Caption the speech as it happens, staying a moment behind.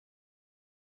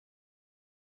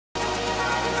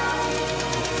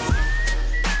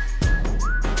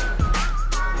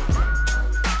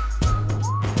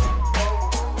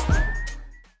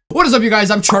What is up, you guys?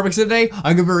 I'm Charmx, and today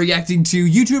I'm going to be reacting to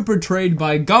YouTube Portrayed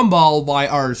by Gumball by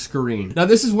our screen. Now,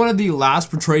 this is one of the last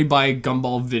Portrayed by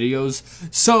Gumball videos,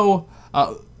 so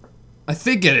I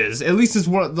think it is. At least it's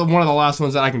one of the last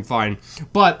ones that I can find.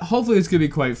 But hopefully it's going to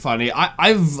be quite funny.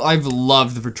 I've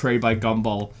loved the Portrayed by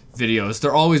Gumball videos.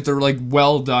 They're like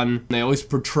well done. They always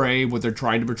portray what they're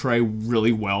trying to portray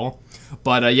really well.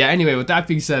 But yeah, anyway, with that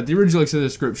being said, the original link's in the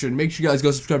description. Make sure you guys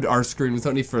go subscribe to our screen.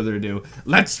 Without any further ado,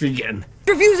 let's begin.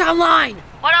 Reviews online!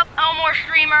 What up, Elmore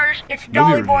streamers? It's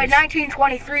Dolly Boy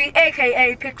 1923,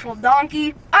 aka Pixel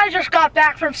Donkey. I just got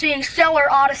back from seeing Stellar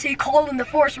Odyssey: The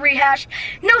Force Rehash.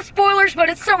 No spoilers, but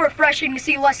it's so refreshing to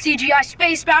see less CGI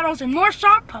space battles and more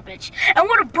sock puppets. And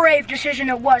what a brave decision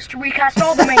it was to recast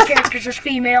all the main characters as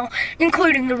female,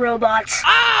 including the robots.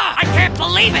 Ah! I can't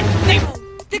believe it!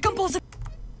 The Gumball's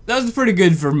That was pretty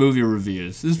good for movie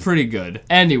reviews. This is pretty good.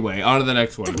 Anyway, on to the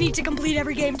next one. need to complete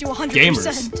every game to 100%. Gamers.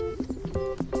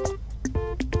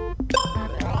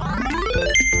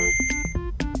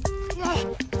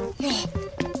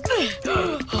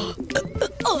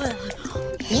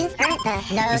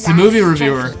 It's the movie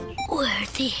reviewer.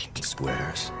 Worth it.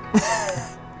 Squares.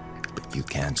 But you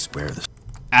can't square the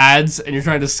Ads, and you're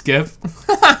trying to skip.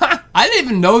 I didn't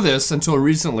even know this until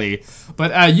recently,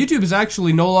 but YouTube is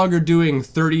actually no longer doing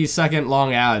 30-second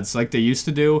long ads like they used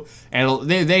to do, and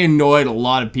they annoyed a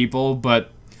lot of people,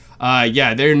 but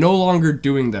yeah, they're no longer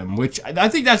doing them, which I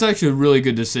think that's actually a really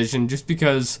good decision, just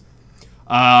because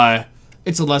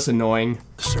it's less annoying.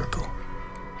 circle.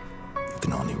 You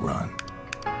can only run.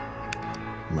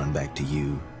 Run back to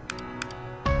you.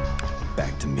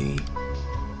 Back to me.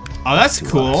 Oh, that's to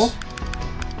cool. us.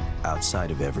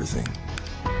 Outside of everything.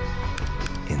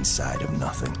 Inside of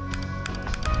nothing.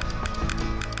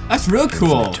 That's real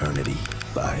cool. From eternity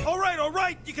by. All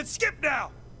right, you can skip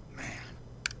now.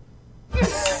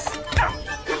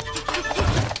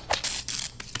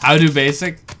 How to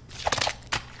basic?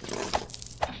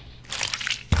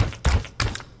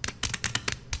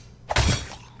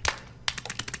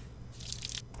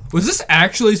 Was this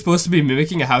actually supposed to be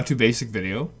mimicking a How To Basic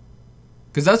video?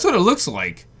 Because that's what it looks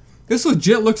like. This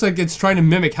legit looks like it's trying to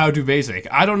mimic How To Basic.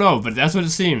 I don't know, but that's what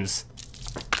it seems.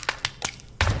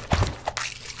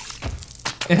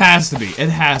 It has to be. It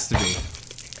has to be.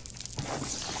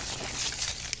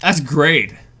 That's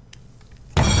great.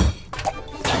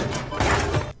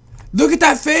 Look at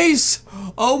that face!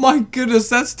 Oh my goodness,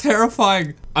 that's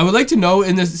terrifying. I would like to know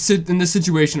in this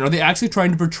situation, are they actually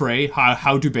trying to portray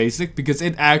How To Basic? Because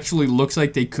it actually looks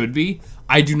like they could be.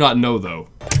 I do not know though.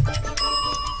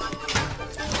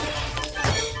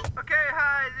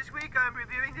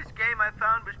 I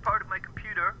found was part of my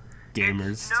computer.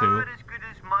 Gamers it's too. Not as good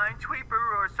as Minesweeper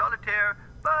or Solitaire,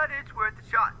 but it's worth a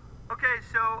shot. Okay,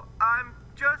 so I'm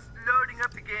just loading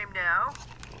up the game now.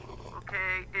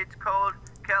 Okay, it's called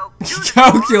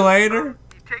Calculator.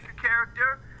 You take a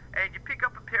character and you pick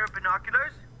up a pair of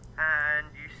binoculars and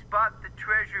you spot the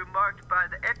treasure marked by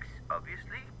the X,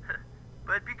 obviously.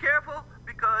 But be careful,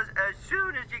 because as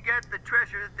soon as you get the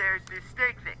treasure, there's this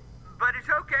snake thing. But it's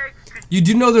okay. You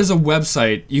do know there's a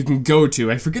website you can go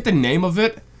to. I forget the name of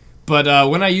it, but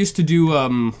when I used to do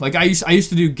like I used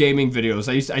to do gaming videos.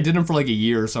 I did them for like a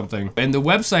year or something. And the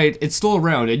website, it's still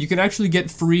around, and you can actually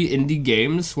get free indie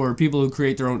games where people who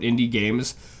create their own indie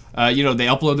games, you know, they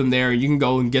upload them there, and you can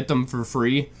go and get them for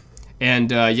free.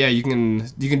 And yeah, you can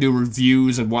do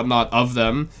reviews and whatnot of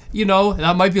them. You know,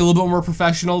 that might be a little bit more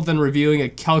professional than reviewing a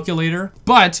calculator.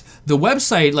 But the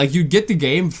website, like, you'd get the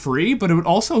game free, but it would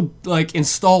also like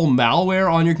install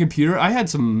malware on your computer. I had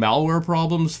some malware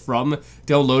problems from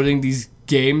downloading these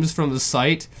games from the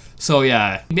site. So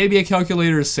yeah, maybe a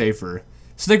calculator is safer.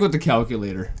 Stick with the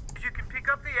calculator. You can pick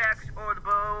up the axe or the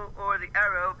bow or the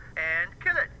arrow and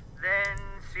kill it. Then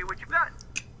see what you've got.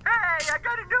 Hey, I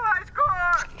got a new high score!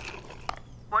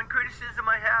 One criticism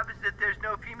I have is that there's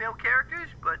no female characters,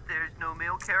 but there's no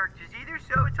male characters either,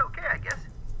 so it's okay, I guess.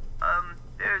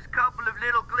 There's a couple of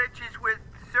little glitches with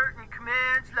certain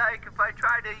commands, like if I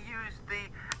try to use the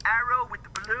arrow with the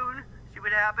balloon, see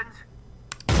what happens.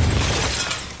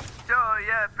 So,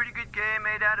 yeah, pretty good game,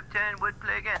 8 out of 10, would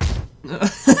play again.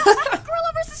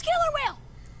 Gorilla versus killer whale.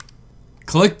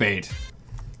 Clickbait.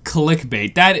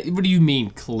 Clickbait. That, what do you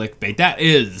mean clickbait? That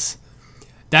is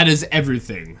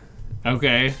everything.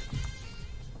 Okay.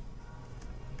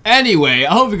 Anyway,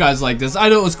 I hope you guys like this. I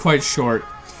know it was quite short,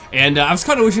 and I was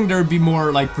kind of wishing there would be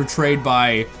more like portrayed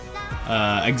by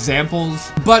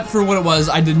examples, but for what it was,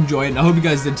 I did enjoy it, and I hope you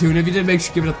guys did too. And if you did, make sure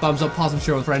to give it a thumbs up, possibly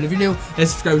share with a friend if you're new, and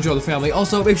subscribe to join the family.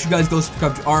 Also, make sure you guys go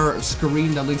subscribe to our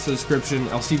screen, that link's in the description.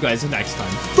 I'll see you guys next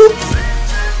time. Boop.